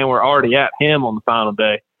me and were already at him on the final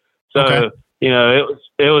day. So,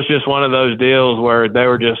 it was just one of those deals where they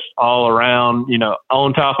were just all around,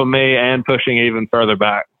 on top of me and pushing even further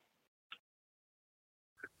back.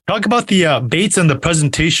 Talk about the baits and the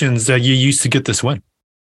presentations that you used to get this win.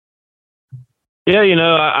 Yeah,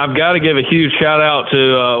 I've got to give a huge shout out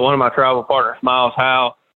to one of my travel partners, Miles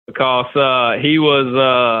Howe, because he was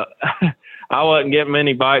I wasn't getting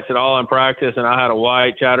many bites at all in practice, and I had a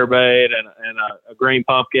white chatterbait and a green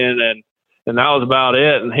pumpkin, and that was about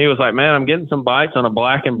it. And he was like, man, I'm getting some bites on a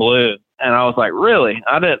black and blue. And I was like, really?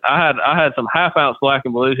 I had some 1/2 ounce black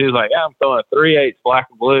and blues. He was like, yeah, I'm throwing a 3/8 black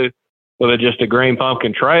and blue with just a green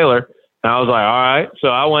pumpkin trailer. And I was like, all right. So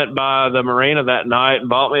I went by the marina that night and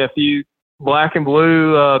bought me a few black and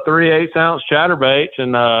blue 3/8 ounce chatterbaits.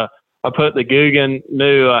 And I put the Googan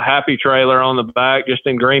new Happy trailer on the back just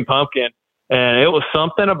in green pumpkin. And it was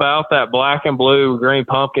something about that black and blue green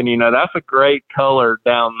pumpkin. You know, that's a great color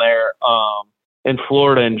down there in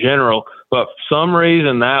Florida in general. But for some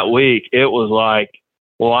reason that week, it was like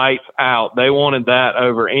lights out. They wanted that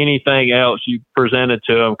over anything else you presented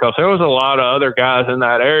to them, because there was a lot of other guys in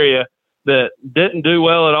that area that didn't do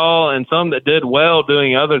well at all, and some that did well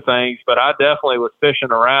doing other things. But I definitely was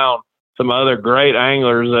fishing around some other great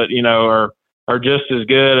anglers that, you know, are just as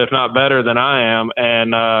good, if not better than I am.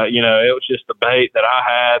 And, you know, it was just the bait that I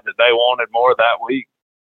had that they wanted more that week.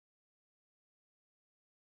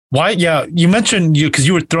 Why? Yeah, you mentioned because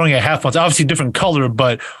you were throwing a 1/2 ounce, obviously different color,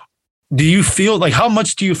 but do you feel like, how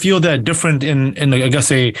much do you feel that different in I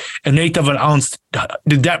guess an 1/8 of an ounce?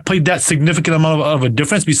 Did that play that significant amount of a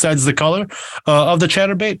difference besides the color of the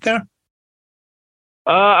chatterbait there?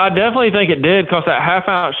 I definitely think it did, because that 1/2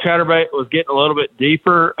 ounce chatterbait was getting a little bit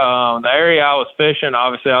deeper. The area I was fishing,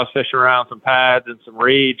 obviously I was fishing around some pads and some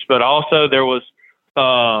reeds, but also there was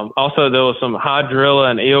some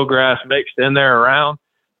hydrilla and eelgrass mixed in there around.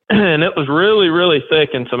 And it was really, really thick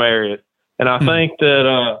in some areas. And I think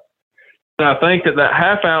that that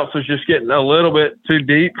 1/2 ounce was just getting a little bit too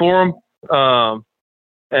deep for them.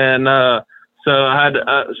 So I had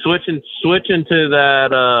to, switching to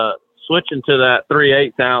that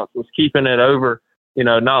 3/8 ounce was keeping it over, you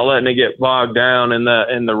know, not letting it get bogged down in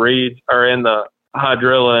the reeds or in the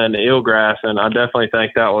hydrilla and the eelgrass. And I definitely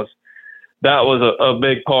think that was a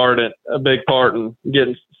big part in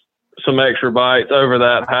getting some extra bites over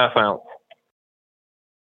that 1/2 ounce.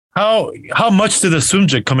 How much did the swim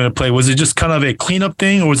jig come into play? Was it just kind of a cleanup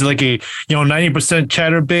thing, or was it like a 90%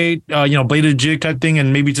 chatterbait, bladed jig type thing,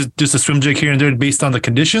 and maybe just a swim jig here and there based on the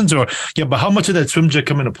conditions? Or but how much did that swim jig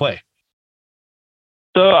come into play?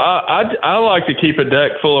 So I like to keep a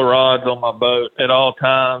deck full of rods on my boat at all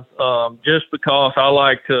times, just because I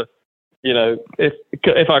like to, you know,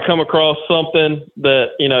 if I come across something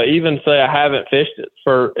that, you know, even say I haven't fished it,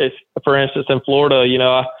 for instance in Florida, you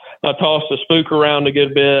know, I tossed a spook around a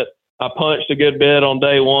good bit. I punched a good bit on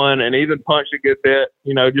day one, and even punched a good bit,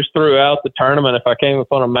 you know, just throughout the tournament. If I came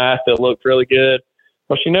upon a math that looked really good,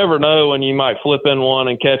 but you never know when you might flip in one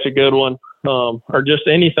and catch a good one, or just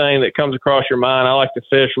anything that comes across your mind. I like to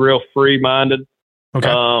fish real free-minded.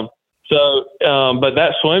 Okay. But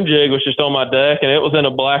that swim jig was just on my deck, and it was in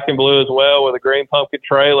a black and blue as well with a green pumpkin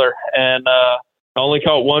trailer. And I only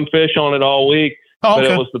caught one fish on it all week, but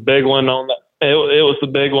it was the big one on that. It was the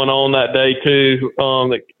big one on that day too,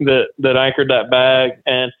 that anchored that bag.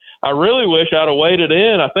 And I really wish I'd have waded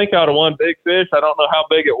in. I think I'd have won big fish. I don't know how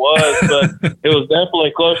big it was, but it was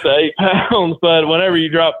definitely close to 8 pounds. But whenever you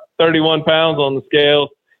drop 31 pounds on the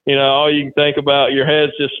scales, you know, all you can think about, your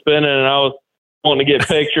head's just spinning. And I was wanting to get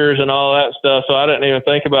pictures and all that stuff, so I didn't even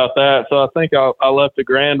think about that. So I think I left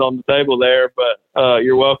 $1,000 on the table there. But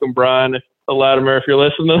you're welcome, Brian, Latimer, if you're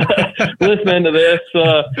listening to this.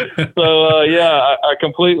 I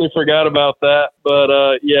completely forgot about that. But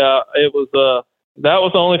it was that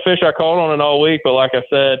was the only fish I caught on it all week. But like I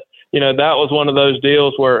said, you know, that was one of those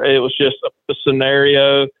deals where it was just a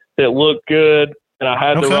scenario that looked good, and I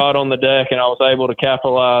had the rod on the deck, and I was able to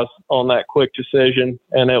capitalize on that quick decision,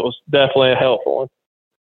 and it was definitely a helpful one.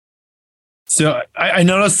 So I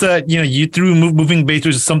noticed that, you know, you threw moving baits,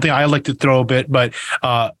 which is something I like to throw a bit, but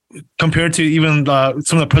compared to even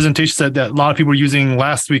some of the presentations that a lot of people were using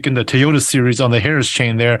last week in the Toyota series on the Harris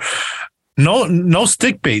chain there, no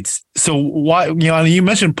stick baits. So why, you know, you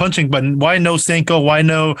mentioned punching, but why no Senko? Why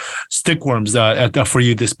no stick worms for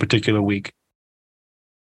you this particular week?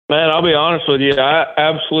 Man, I'll be honest with you. I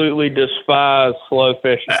absolutely despise slow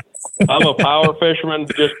fishing. I'm a power fisherman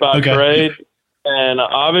just by trade. And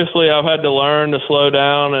obviously I've had to learn to slow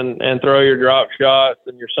down and throw your drop shots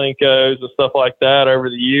and your Senkos and stuff like that over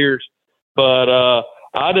the years. But I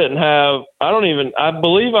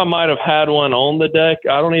believe I might have had one on the deck.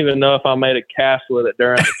 I don't even know if I made a cast with it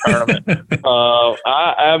during the tournament.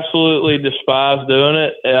 I absolutely despise doing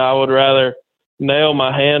it. I would rather nail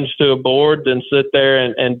my hands to a board than sit there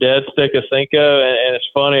and dead stick a Senko. And it's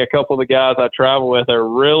funny, a couple of the guys I travel with are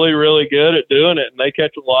really, really good at doing it, and they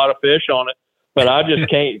catch a lot of fish on it. But I just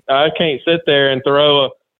can't. I can't sit there and throw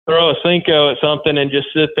a Senko at something and just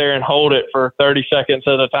sit there and hold it for 30 seconds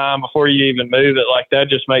at a time before you even move it. Like, that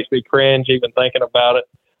just makes me cringe even thinking about it.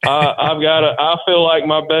 I feel like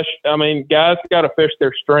my best. I mean, guys got to fish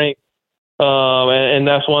their strength, and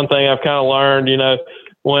that's one thing I've kind of learned. You know,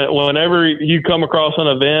 whenever you come across an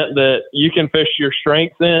event that you can fish your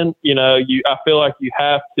strengths in, you know, I feel like you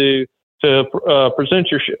have to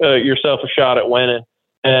present yourself a shot at winning.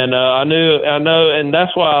 And I know, and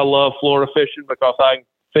that's why I love Florida fishing, because I can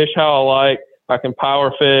fish how I like. I can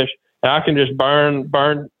power fish, and I can just burn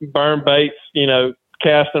baits, you know,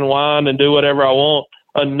 cast and wind and do whatever I want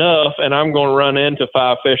enough, and I'm going to run into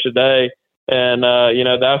 5 fish a day. And you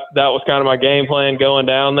know, that was kind of my game plan going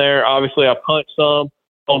down there. Obviously, I punched some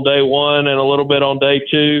on day 1 and a little bit on day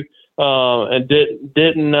 2. And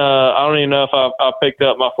didn't I don't even know if I picked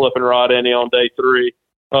up my flipping rod any on day 3. It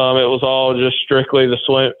was all just strictly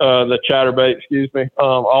the chatterbait,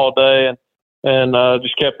 all day, and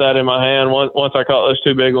just kept that in my hand. Once I caught those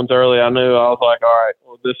 2 big ones early, I knew. I was like, all right,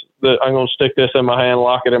 well, I'm going to stick this in my hand,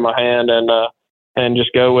 lock it in my hand, and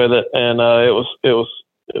just go with it. And it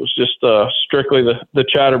was just strictly the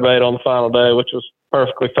chatterbait on the final day, which was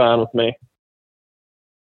perfectly fine with me.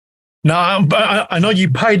 Now, I know you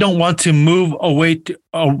probably don't want to move away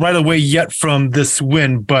right away yet from this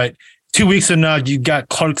win, but 2 weeks from now, you got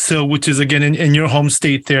Clarks Hill, which is, again, in your home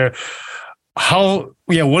state there. What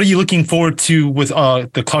are you looking forward to with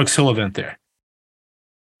the Clarks Hill event there?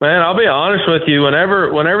 Man, I'll be honest with you. Whenever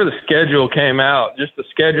the schedule came out, just the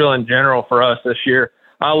schedule in general for us this year,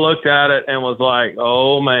 I looked at it and was like,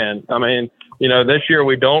 oh, man. I mean, you know, this year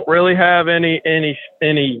we don't really have any,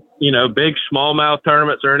 you know, big smallmouth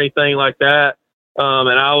tournaments or anything like that.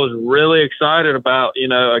 And I was really excited about, you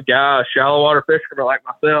know, a guy, a shallow water fisherman like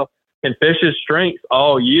myself, can fish his strengths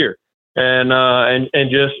all year and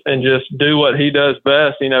just do what he does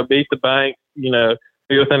best, you know, beat the bank, you know,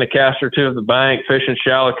 be within a cast or 2 of the bank, fishing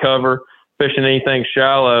shallow cover, fishing anything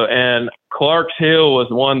shallow. And Clarks Hill was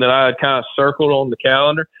one that I had kind of circled on the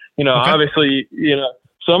calendar. You know, Obviously, you know,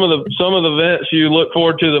 some of the events you look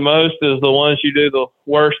forward to the most is the ones you do the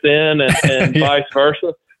worst in, and yeah. Vice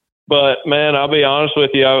versa. But man, I'll be honest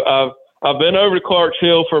with you. I've been over to Clarks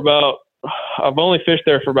Hill I've only fished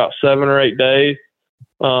there for about 7 or 8 days,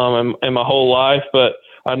 in my whole life. But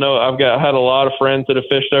I know I've had a lot of friends that have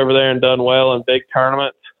fished over there and done well in big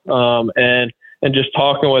tournaments. And just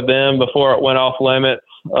talking with them before it went off limits,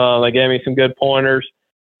 they gave me some good pointers,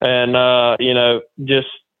 and you know, just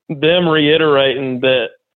them reiterating that,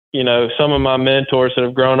 you know, some of my mentors that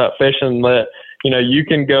have grown up fishing, that, you know, you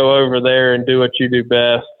can go over there and do what you do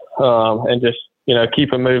best, and just, you know,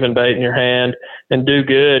 keep a moving bait in your hand and do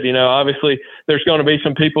good. You know, obviously there's going to be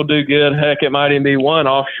some people do good. Heck, it might even be one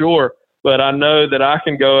offshore, but I know that I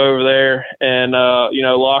can go over there and, you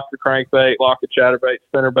know, lock the crankbait, lock the chatterbait,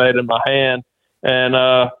 spinnerbait in my hand, and,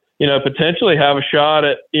 you know, potentially have a shot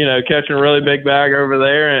at, you know, catching a really big bag over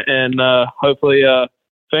there, and hopefully,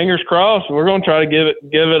 fingers crossed, we're going to try to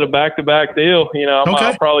give it a back-to-back deal. You know,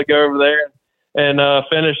 I'll probably go over there and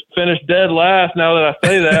finish dead last now that I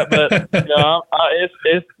say that. But you know,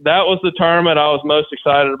 that was the tournament I was most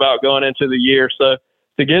excited about going into the year. So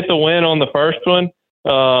to get the win on the first one,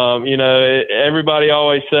 you know, everybody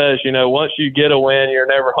always says, you know, once you get a win, you're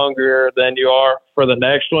never hungrier than you are for the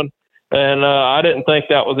next one. And I didn't think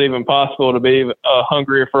that was even possible to be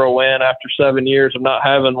hungrier for a win after 7 years of not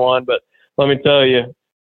having one. But let me tell you,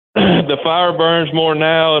 the fire burns more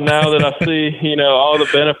now, and now that I see, you know, all the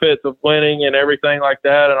benefits of winning and everything like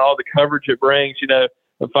that, and all the coverage it brings, you know,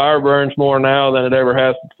 the fire burns more now than it ever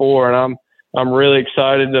has before. And I'm really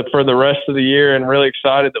excited for the rest of the year, and really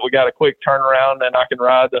excited that we got a quick turnaround, and I can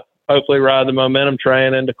hopefully ride the momentum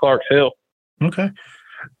train into Clarks Hill. Okay.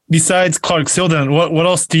 Besides Clarks Hill, then what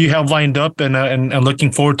else do you have lined up and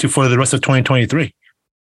looking forward to for the rest of 2023?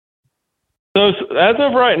 So as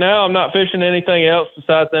of right now, I'm not fishing anything else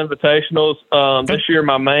besides the invitationals. This year,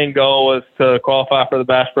 my main goal was to qualify for the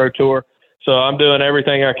Bass Pro Tour. So I'm doing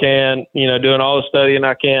everything I can, you know, doing all the studying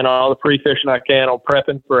I can, all the pre-fishing I can, on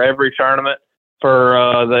prepping for every tournament for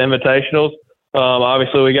the invitationals.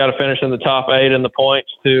 Obviously, we got to finish in the top 8 in the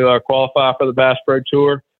points to qualify for the Bass Pro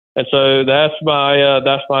Tour. And so that's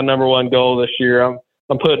my number one goal this year. I'm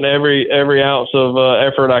putting every ounce of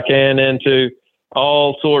effort I can into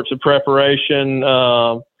all sorts of preparation,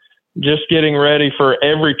 just getting ready for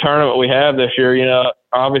every tournament we have this year. You know,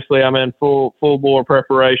 obviously I'm in full bore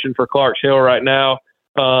preparation for Clarks Hill right now.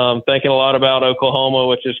 Thinking a lot about Oklahoma,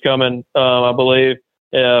 which is coming, I believe,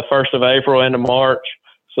 1st of April into March.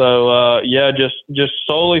 So, yeah, just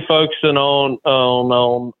solely focusing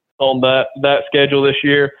on that schedule this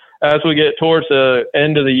year. As we get towards the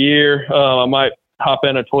end of the year, I might hop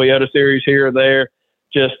in a Toyota series here or there,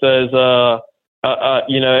 just as,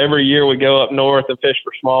 every year we go up north and fish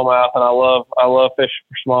for smallmouth, and I love fishing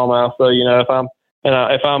for smallmouth. So,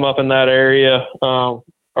 if I'm up in that area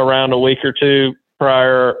around a week or two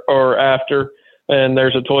prior or after, and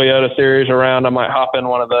there's a Toyota series around, I might hop in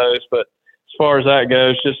one of those. But as far as that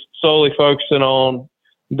goes, just solely focusing on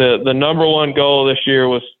the number one goal this year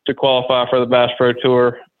was to qualify for the Bass Pro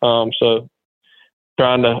Tour. So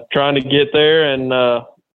trying to get there, and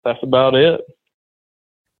that's about it.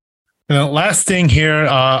 Last thing here,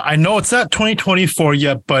 I know it's not 2024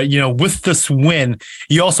 yet, but with this win,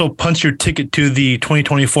 you also punched your ticket to the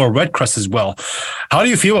 2024 Red Crest as well. How do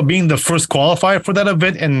you feel about being the first qualifier for that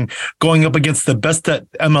event and going up against the best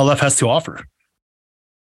that MLF has to offer?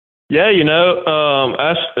 Yeah,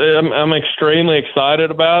 I'm extremely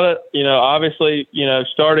excited about it. Obviously,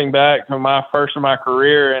 starting back from my first of my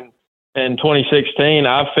career in 2016,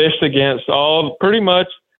 I've fished against pretty much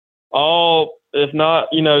all, if not,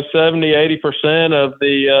 70-80% of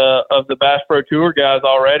the Bass Pro Tour guys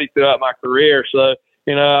already throughout my career. So,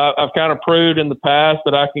 I've kind of proved in the past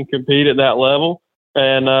that I can compete at that level.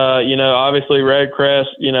 And, obviously Red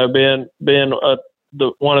Crest, being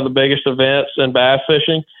one of the biggest events in bass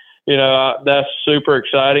fishing, that's super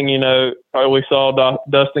exciting. We saw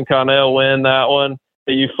Dustin Connell win that one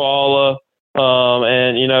at Eufaula.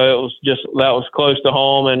 And, that was close to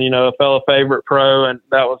home and, a fellow favorite pro, and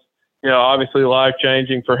that was, obviously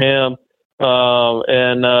life-changing for him. So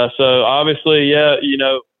obviously, yeah,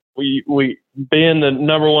 we being the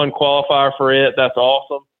number one qualifier for it, that's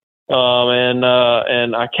awesome.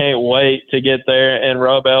 And I can't wait to get there and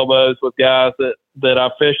rub elbows with guys that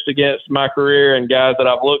I've fished against in my career and guys that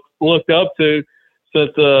I've looked up to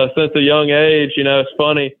since a young age. It's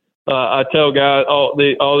funny. I tell guys, all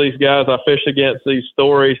these guys I fished against, these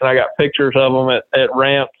stories, and I got pictures of them at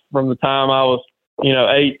ramps from the time I was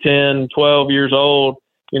 8, 10, 12 years old.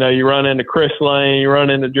 You run into Chris Lane, you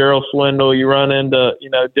run into Gerald Swindle, you run into,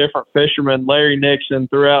 different fishermen, Larry Nixon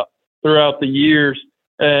throughout the years.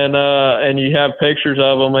 And you have pictures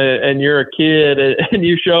of them, and you're a kid, and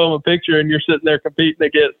you show them a picture and you're sitting there competing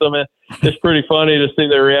against them. And it's pretty funny to see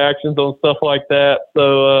their reactions on stuff like that.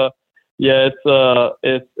 So, yeah,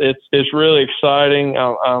 it's really exciting.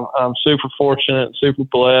 I'm super fortunate, super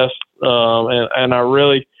blessed. And I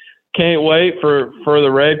really can't wait for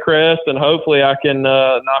the Red Crest, and hopefully I can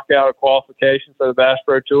knock out a qualification for the Bass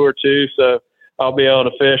Pro Tour too. So I'll be able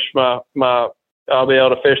to fish the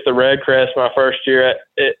Red Crest my first year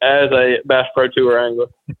as a Bass Pro Tour angler.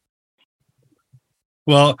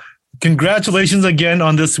 Well, congratulations again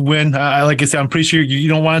on this win. Like I said, I'm pretty sure you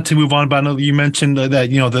don't want it to move on, but I know you mentioned that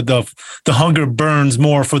the hunger burns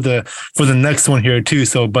more for the next one here too.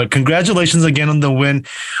 So, but congratulations again on the win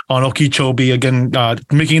on Okeechobee. Again,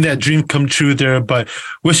 making that dream come true there. But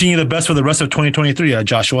wishing you the best for the rest of 2023,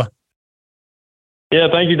 Joshua. Yeah,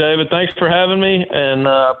 thank you, David. Thanks for having me, and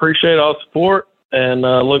appreciate all the support. And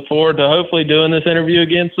look forward to hopefully doing this interview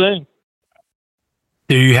again soon.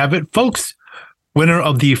 There you have it, folks. Winner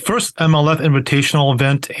of the first MLF Invitational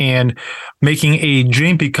event and making a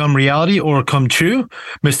dream become reality or come true,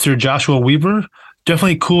 Mr. Joshua Weaver.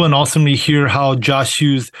 Definitely cool and awesome to hear how Josh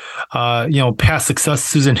used, past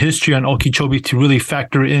successes in history on Okeechobee to really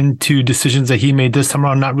factor into decisions that he made this time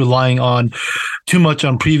around, not relying on too much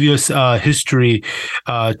on previous history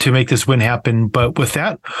to make this win happen. But with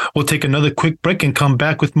that, we'll take another quick break and come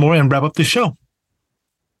back with more and wrap up the show.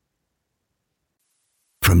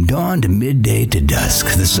 From dawn to midday to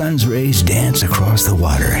dusk, the sun's rays dance across the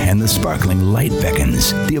water and the sparkling light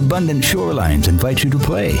beckons. The abundant shorelines invite you to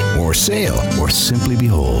play or sail or simply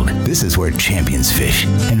behold. This is where champions fish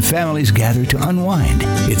and families gather to unwind.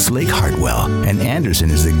 It's Lake Hartwell, and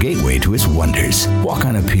Anderson is the gateway to its wonders. Walk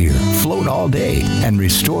on a pier, float all day, and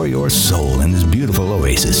restore your soul in this beautiful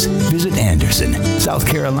oasis. Visit Anderson, South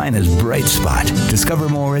Carolina's bright spot. Discover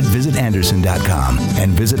more at visitanderson.com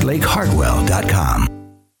and visit lakehartwell.com.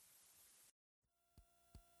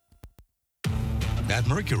 At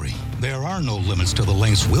Mercury, there are no limits to the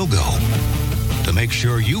lengths we'll go to make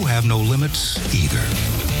sure you have no limits either.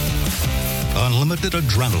 Unlimited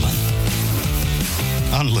adrenaline.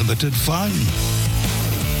 Unlimited fun.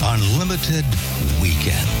 Unlimited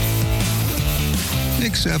weekend.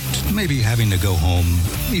 Except maybe having to go home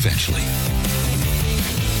eventually.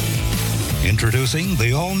 Introducing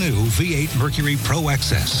the all-new V8 Mercury Pro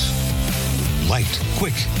XS. Light,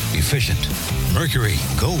 quick, efficient. Mercury,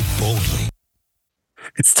 go boldly.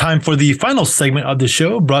 It's time for the final segment of the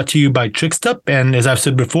show, brought to you by TrickStep. And as I've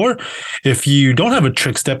said before, if you don't have a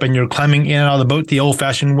TrickStep and you're climbing in and out of the boat the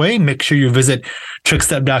old-fashioned way, make sure you visit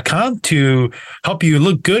TrickStep.com to help you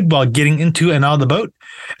look good while getting into and out of the boat.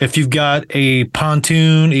 If you've got a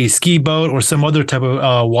pontoon, a ski boat, or some other type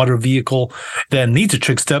of water vehicle that needs a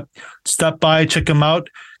TrickStep, stop by, check them out.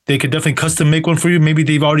 They could definitely custom make one for you. Maybe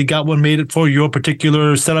they've already got one made for your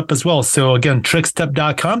particular setup as well. So again,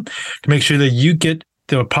 TrickStep.com to make sure that you get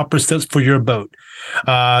the proper steps for your boat.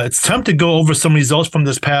 It's time to go over some results from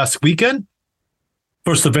this past weekend.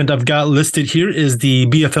 First event I've got listed here is the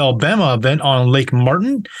BFL Bama event on Lake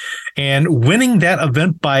Martin, and winning that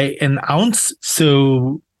event by an ounce.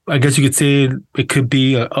 So I guess you could say it could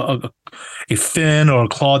be a fin or a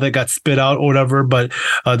claw that got spit out or whatever, but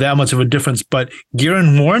that much of a difference. But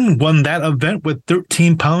Garen Warren won that event with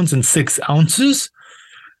 13 pounds and 6 ounces.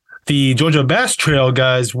 The Georgia Bass Trail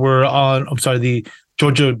guys were on, the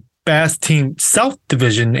Georgia Bass Team South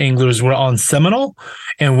Division anglers were on Seminole,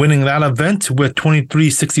 and winning that event with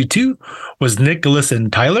 23.62 was Nicholas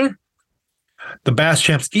and Tyler. The Bass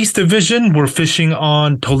Champs East Division were fishing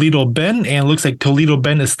on Toledo Bend, and looks like Toledo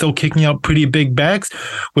Bend is still kicking out pretty big bags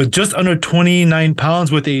with just under 29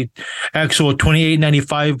 pounds with a actual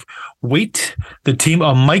 28.95 weight. The team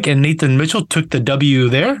of Mike and Nathan Mitchell took the W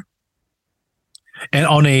there. And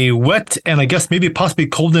on a wet and I guess maybe possibly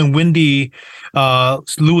cold and windy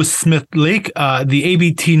Lewis Smith Lake, the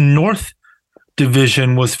ABT North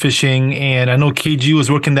Division was fishing, and I know KG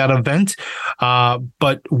was working that event,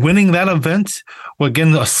 but winning that event, well,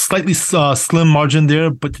 again, a slightly slim margin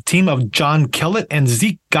there, but the team of John Kellett and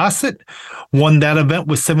Zeke Gossett won that event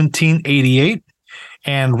with 17.88.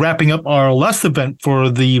 And wrapping up our last event for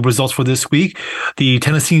the results for this week, the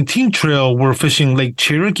Tennessee Team Trail were fishing Lake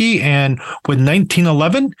Cherokee, and with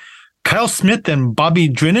 19.11, Kyle Smith and Bobby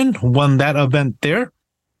Drennan won that event there.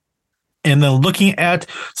 And then looking at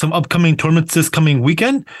some upcoming tournaments this coming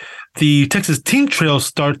weekend, the Texas Team Trail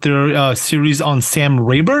start their series on Sam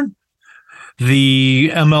Rayburn. The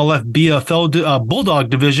MLF BFL Bulldog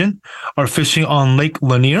Division are fishing on Lake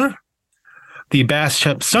Lanier. The Bass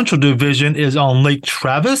Champ Central Division is on Lake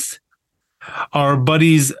Travis. Our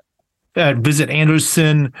buddies at Visit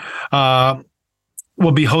Anderson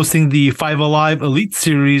will be hosting the Five Alive Elite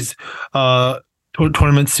Series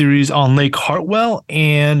tournament series on Lake Hartwell.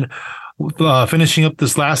 And finishing up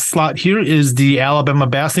this last slot here is the Alabama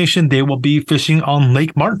Bass Nation. They will be fishing on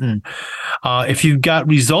Lake Martin. If you've got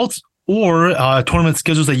results or tournament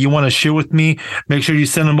schedules that you want to share with me, make sure you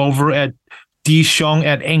send them over at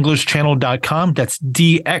dxiong@anglerschannel.com. That's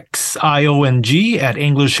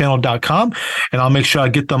DXIONG@anglerschannel.com. And I'll make sure I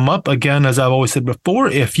get them up. Again, as I've always said before,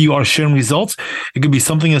 if you are sharing results, it could be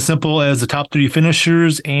something as simple as the top 3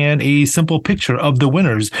 finishers and a simple picture of the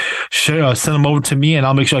winners. Send them over to me and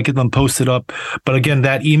I'll make sure I get them posted up. But again,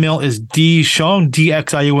 that email is dxiong,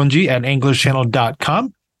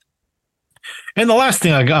 DXIONG@anglerschannel.com. And the last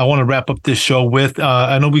thing I want to wrap up this show with,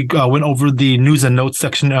 I know we went over the news and notes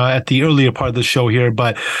section at the earlier part of the show here,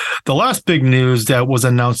 but the last big news that was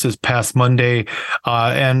announced this past Monday,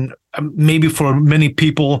 and maybe for many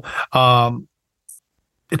people,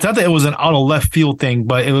 it's not that it was an out of left field thing,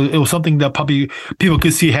 but it was something that probably people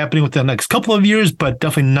could see happening within the next couple of years, but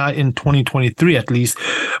definitely not in 2023 at least.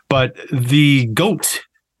 But the GOAT,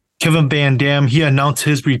 Kevin Van Dam, he announced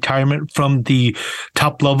his retirement from the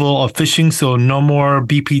top level of fishing, so no more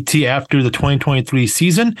BPT after the 2023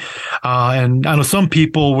 season. And I know some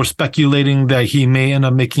people were speculating that he may end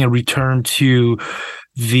up making a return to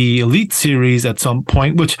the Elite Series at some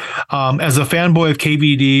point, which as a fanboy of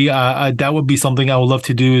KVD, that would be something I would love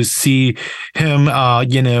to do, is see him,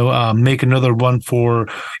 make another run for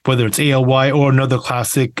whether it's ALY or another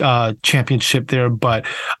classic championship there. But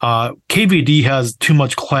KVD has too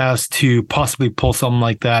much class to possibly pull something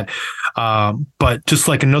like that. But just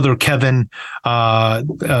like another Kevin,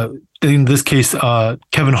 in this case,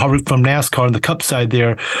 Kevin Harvick from NASCAR on the Cup side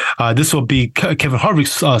there. This will be Kevin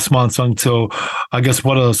Harvick's swan song. So I guess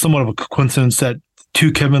somewhat of a coincidence that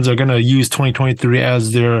 2 Kevins are going to use 2023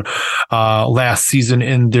 as their last season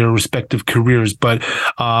in their respective careers. But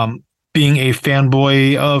being a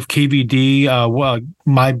fanboy of KVD,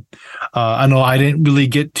 I know I didn't really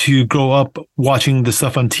get to grow up watching the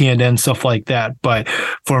stuff on TNN, stuff like that. But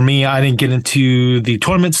for me, I didn't get into the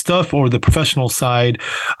tournament stuff or the professional side,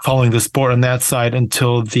 following the sport on that side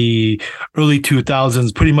until the early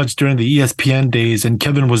 2000s, pretty much during the ESPN days. And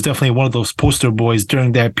Kevin was definitely one of those poster boys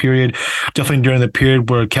during that period, definitely during the period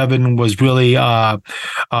where Kevin was really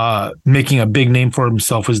making a big name for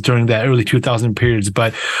himself, was during that early 2000 periods.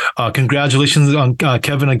 But congratulations on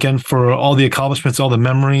Kevin again for all the accomplishments, all the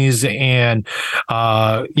memories, and,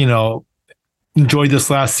 enjoy this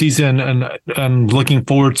last season, and looking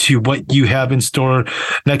forward to what you have in store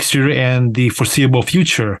next year and the foreseeable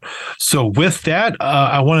future. So with that,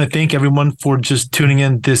 I want to thank everyone for just tuning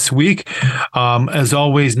in this week. As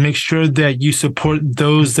always, make sure that you support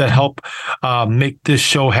those that help make this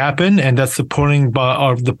show happen, and that's supporting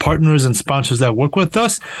the partners and sponsors that work with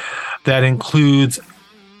us. That includes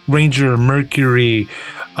Ranger, Mercury,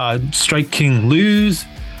 Strike King Lose,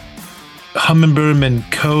 Humminbird, Minn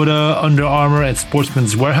Kota, Under Armour, and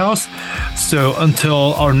Sportsman's Warehouse. So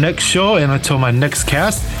until our next show and until my next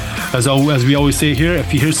cast, as we always say here,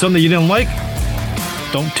 if you hear something you didn't like,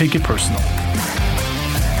 don't take it personal.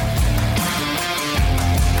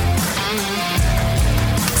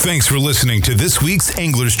 Thanks for listening to this week's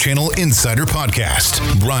Anglers Channel Insider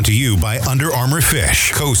Podcast, brought to you by Under Armour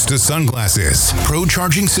Fish, Costa Sunglasses, Pro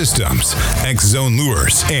Charging Systems, X-Zone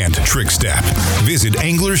Lures, and Trickstep. Visit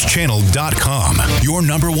anglerschannel.com, your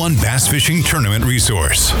 #1 bass fishing tournament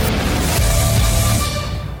resource.